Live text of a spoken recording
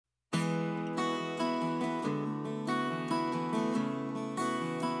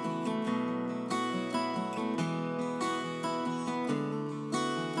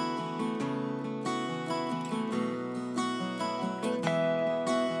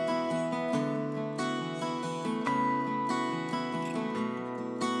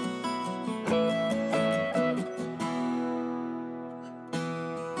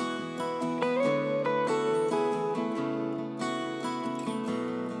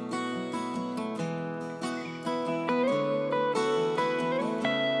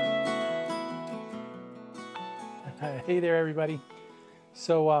Hey there, everybody.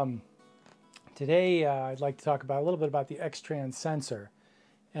 So today I'd like to talk about a little bit about the X-Trans sensor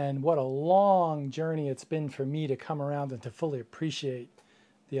and what a long journey it's been for me to come around and to fully appreciate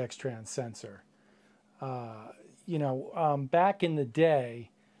the X-Trans sensor. Back in the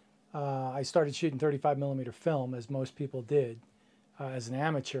day, I started shooting 35mm film, as most people did, as an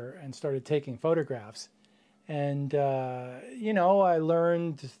amateur, and started taking photographs. And, I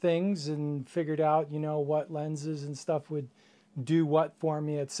learned things and figured out, what lenses and stuff would do what for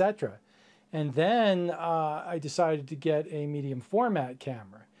me, etc. And then I decided to get a medium format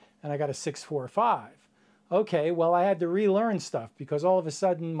camera, and I got a 645. Okay, well, I had to relearn stuff because all of a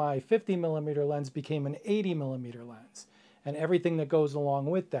sudden my 50mm lens became an 80mm lens and everything that goes along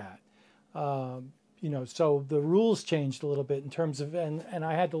with that. So the rules changed a little bit in terms of, and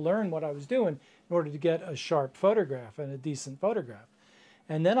I had to learn what I was doing in order to get a sharp photograph and a decent photograph.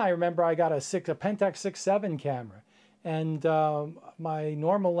 And then I remember I got a Pentax 6.7 camera, and my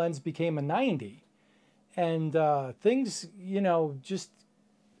normal lens became a 90. And things, just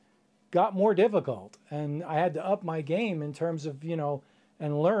got more difficult. And I had to up my game in terms of, and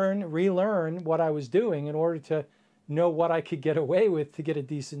relearn what I was doing in order to know what I could get away with to get a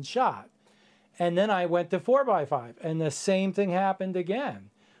decent shot. And then I went to 4x5, and the same thing happened again,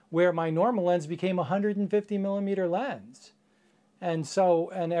 where my normal lens became a 150mm lens. And so,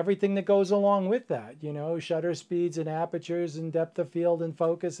 and everything that goes along with that, shutter speeds and apertures and depth of field and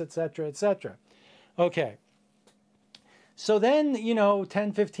focus, etc., etc. Okay. So then,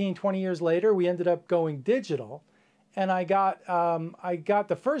 10, 15, 20 years later, we ended up going digital, and I got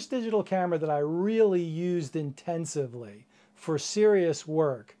the first digital camera that I really used intensively for serious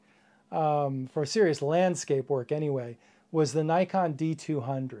work. For serious landscape work anyway, was the Nikon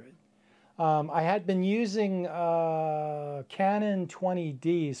D200. I had been using Canon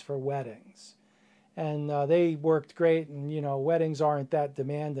 20Ds for weddings, and they worked great, and weddings aren't that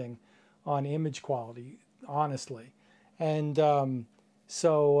demanding on image quality, honestly. And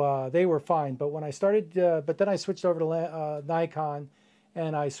so they were fine, but when I started, but then I switched over to Nikon,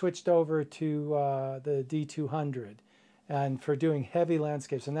 and I switched over to the D200. And for doing heavy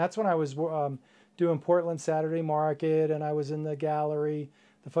landscapes. And that's when I was doing Portland Saturday Market, and I was in the gallery,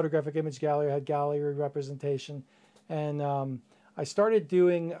 the photographic image gallery, I had gallery representation. And I started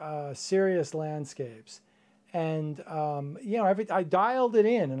doing serious landscapes. And, I dialed it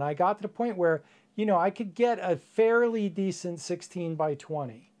in, and I got to the point where, I could get a fairly decent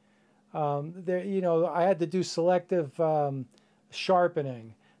 16x20. I had to do selective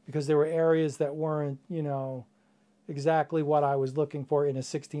sharpening because there were areas that weren't, exactly what I was looking for in a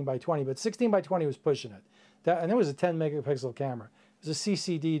 16x20, but 16x20 was pushing it. And it was a 10 megapixel camera. It was a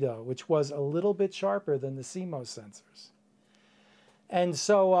CCD though, which was a little bit sharper than the CMOS sensors. And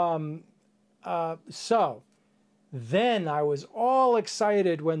so, then I was all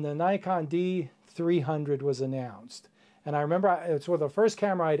excited when the Nikon D300 was announced. And I remember it's the first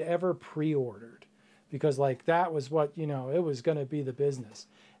camera I'd ever pre-ordered because that was what, it was going to be the business.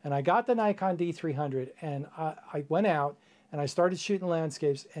 And I got the Nikon D300, and I went out and I started shooting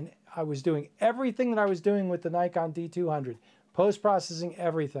landscapes, and I was doing everything that I was doing with the Nikon D200, post-processing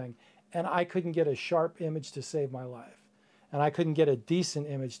everything, and I couldn't get a sharp image to save my life. And I couldn't get a decent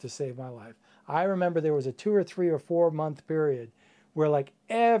image to save my life. I remember there was a 2 or 3 or 4 month period where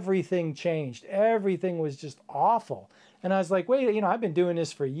everything changed. Everything was just awful. And I was like, wait, I've been doing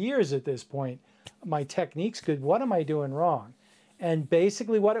this for years at this point. My technique's good. What am I doing wrong? And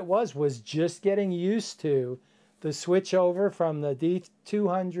basically what it was just getting used to the switch over from the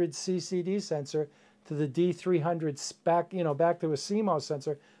D200 CCD sensor to the D300 back to a CMOS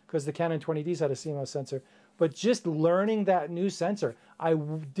sensor, because the Canon 20Ds had a CMOS sensor. But just learning that new sensor, I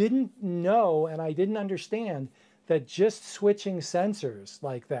didn't know and I didn't understand that just switching sensors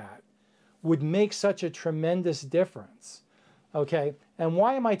like that would make such a tremendous difference. Okay, and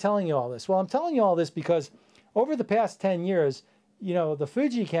why am I telling you all this? Well, I'm telling you all this because over the past 10 years, the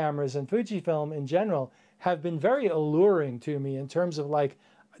Fuji cameras and Fujifilm in general have been very alluring to me in terms of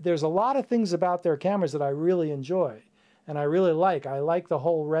there's a lot of things about their cameras that I really enjoy and I really like. I like the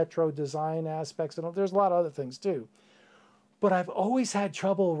whole retro design aspects, and there's a lot of other things too. But I've always had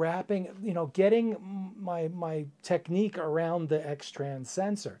trouble getting my technique around the X-Trans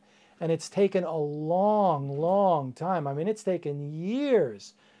sensor. And it's taken a long, long time. I mean, it's taken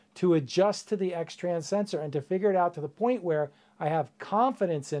years to adjust to the X-Trans sensor and to figure it out to the point where I have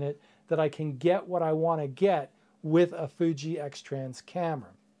confidence in it that I can get what I want to get with a Fuji X-Trans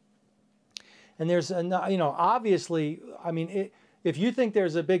camera. And there's, obviously, if you think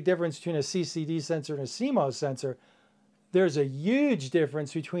there's a big difference between a CCD sensor and a CMOS sensor, there's a huge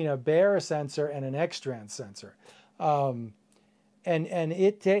difference between a bare sensor and an X-Trans sensor. And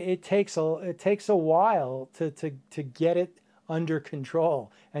it takes a while to get it under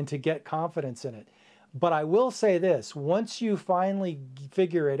control and to get confidence in it. But I will say this: once you finally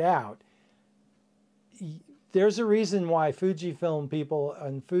figure it out, there's a reason why Fujifilm people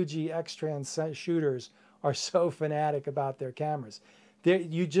and Fuji X-Trans shooters are so fanatic about their cameras.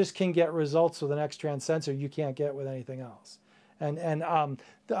 You just can get results with an X-Trans sensor you can't get with anything else.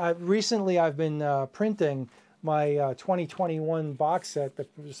 Recently I've been printing my 2021 box set,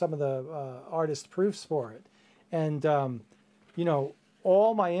 some of the artist proofs for it. And, you know,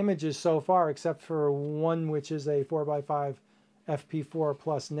 all my images so far, except for one which is a 4x5 FP4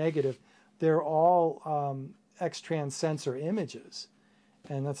 plus negative, they're all X-Trans sensor images.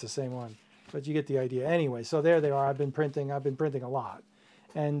 And that's the same one, but you get the idea. Anyway, so there they are. I've been printing a lot.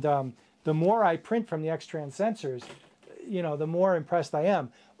 And the more I print from the X-Trans sensors, you know, the more impressed I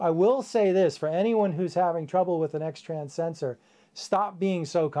am. I will say this, for anyone who's having trouble with an X-Trans sensor, stop being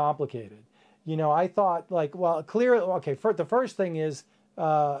so complicated. You know, I thought, like, well, okay, the first thing is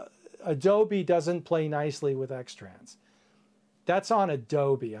Adobe doesn't play nicely with X-Trans. That's on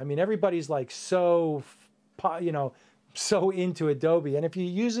Adobe. I mean, everybody's like so, you know, so into Adobe. And if you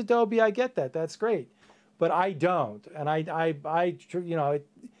use Adobe, I get that. That's great. But I don't. And you know,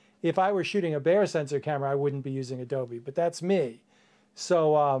 if I were shooting a bare sensor camera, I wouldn't be using Adobe. But that's me.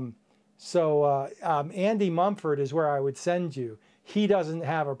 So, Andy Mumford is where I would send you. He doesn't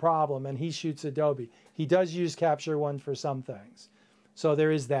have a problem, and he shoots Adobe. He does use Capture One for some things. So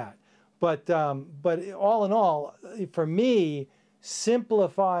there is that. But all in all, for me,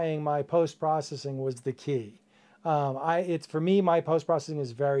 simplifying my post-processing was the key. For me, my post-processing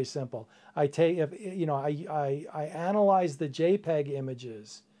is very simple. I analyze the JPEG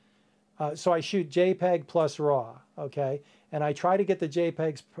images. So I shoot JPEG plus RAW, okay? And I try to get the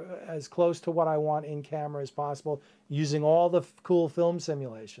JPEGs as close to what I want in camera as possible using all the cool film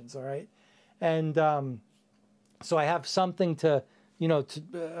simulations, all right? And so I have something to, you know,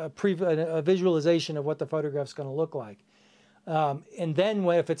 a visualization of what the photograph's going to look like. And then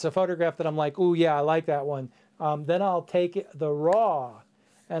if it's a photograph that I'm like, oh yeah, I like that one, then I'll take the RAW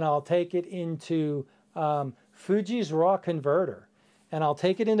and I'll take it into Fuji's RAW converter. And I'll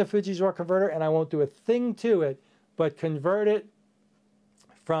take it into Fuji's RAW converter and I won't do a thing to it, but convert it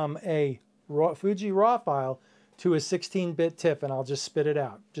from a Fuji RAW file to a 16-bit TIFF, and I'll just spit it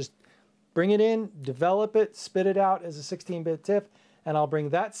out. Just bring it in, develop it, spit it out as a 16-bit TIFF, and I'll bring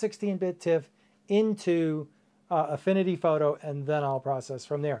that 16-bit TIFF into Affinity Photo, and then I'll process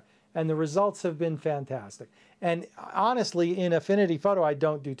from there. And the results have been fantastic. And honestly, in Affinity Photo, I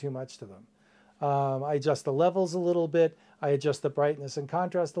don't do too much to them. I adjust the levels a little bit. I adjust the brightness and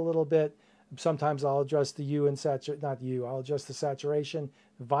contrast a little bit. Sometimes I'll adjust the hue and I'll adjust the saturation,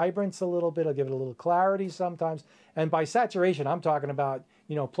 vibrance a little bit. I'll give it a little clarity sometimes. And by saturation, I'm talking about,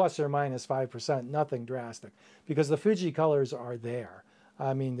 you know, plus or minus 5%, nothing drastic, because the Fuji colors are there.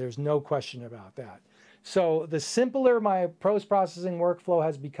 I mean, there's no question about that. So the simpler my post-processing workflow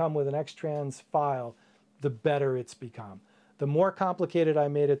has become with an X-Trans file, the better it's become. The more complicated I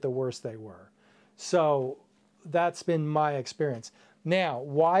made it, the worse they were. So that's been my experience. Now,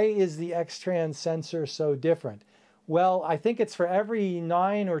 why is the X-Trans sensor so different? Well, I think it's for every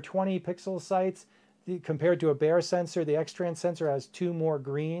 9 or 20 pixel sites compared to a bare sensor, the X-Trans sensor has 2 more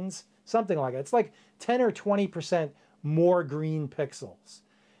greens, something like that. It's like 10 or 20% more green pixels.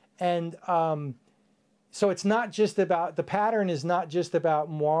 And so it's not just about, the pattern is not just about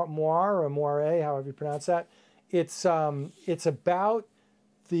moire or moire, however you pronounce that. It's about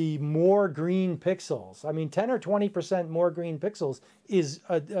the more green pixels. I mean, 10 or 20% more green pixels is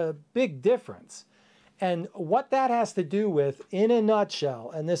a big difference. And what that has to do with, in a nutshell,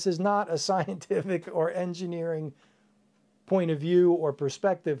 and this is not a scientific or engineering point of view or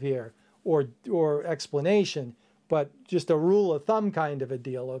perspective here, or explanation, but just a rule of thumb kind of a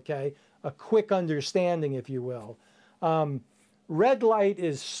deal, okay? A quick understanding, if you will. Red light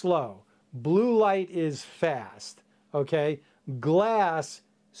is slow. Blue light is fast, okay? Glass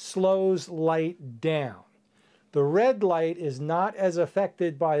slows light down. The red light is not as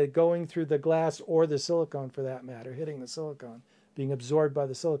affected by going through the glass or the silicone, for that matter, hitting the silicone, being absorbed by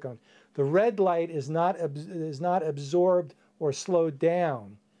the silicone. The red light is not absorbed or slowed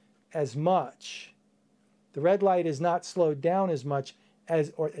down as much. The red light is not slowed down as much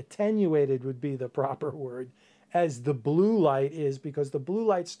as, or attenuated would be the proper word, as the blue light is, because the blue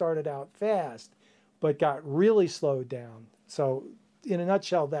light started out fast but got really slowed down. So in a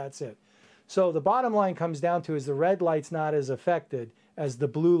nutshell, that's it. So the bottom line comes down to is the red light's not as affected as the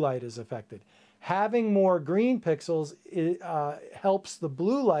blue light is affected. Having more green pixels helps the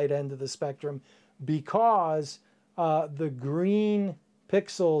blue light end of the spectrum, because the green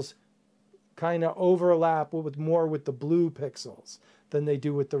pixels kind of overlap more with the blue pixels than they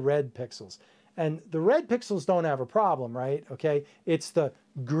do with the red pixels. And the red pixels don't have a problem, right? Okay, it's the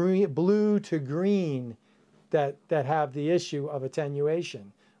blue to green that have the issue of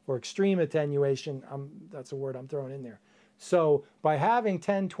attenuation or extreme attenuation. That's a word I'm throwing in there. So by having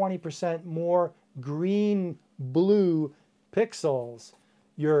 10, 20% more green-blue pixels,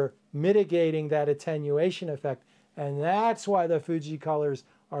 you're mitigating that attenuation effect. And that's why the Fuji colors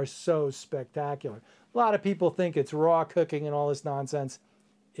are so spectacular. A lot of people think it's raw cooking and all this nonsense.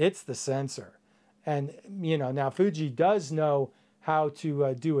 It's the sensor. And, you know, now Fuji does know how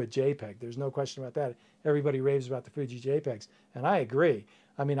to do a JPEG. There's no question about that. Everybody raves about the Fuji JPEGs. And I agree.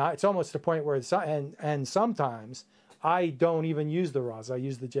 I mean, it's almost to the point where, and sometimes I don't even use the RAWs. I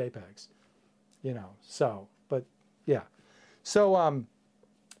use the JPEGs, you know, so, but yeah. So,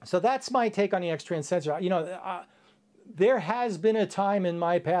 so that's my take on the X-Trans sensor. You know, there has been a time in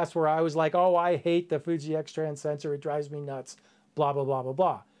my past where I was like, oh, I hate the Fuji X-Trans sensor. It drives me nuts, blah, blah, blah, blah,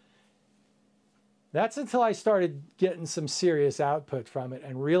 blah. That's until I started getting some serious output from it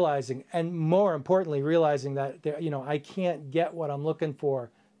and realizing, and more importantly, realizing that, you know, I can't get what I'm looking for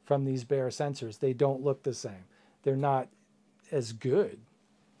from these bare sensors. They don't look the same. They're not as good,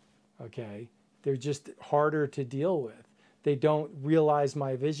 okay? They're just harder to deal with. They don't realize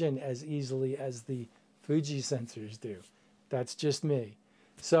my vision as easily as the Fuji sensors do. That's just me.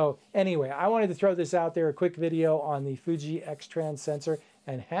 So anyway, I wanted to throw this out there, a quick video on the Fuji X-Trans sensor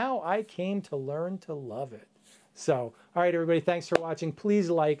and how I came to learn to love it. So, all right, everybody, thanks for watching.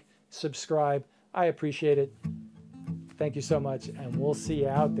 Please like, subscribe. I appreciate it. Thank you so much, and we'll see you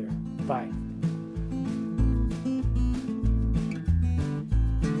out there. Bye.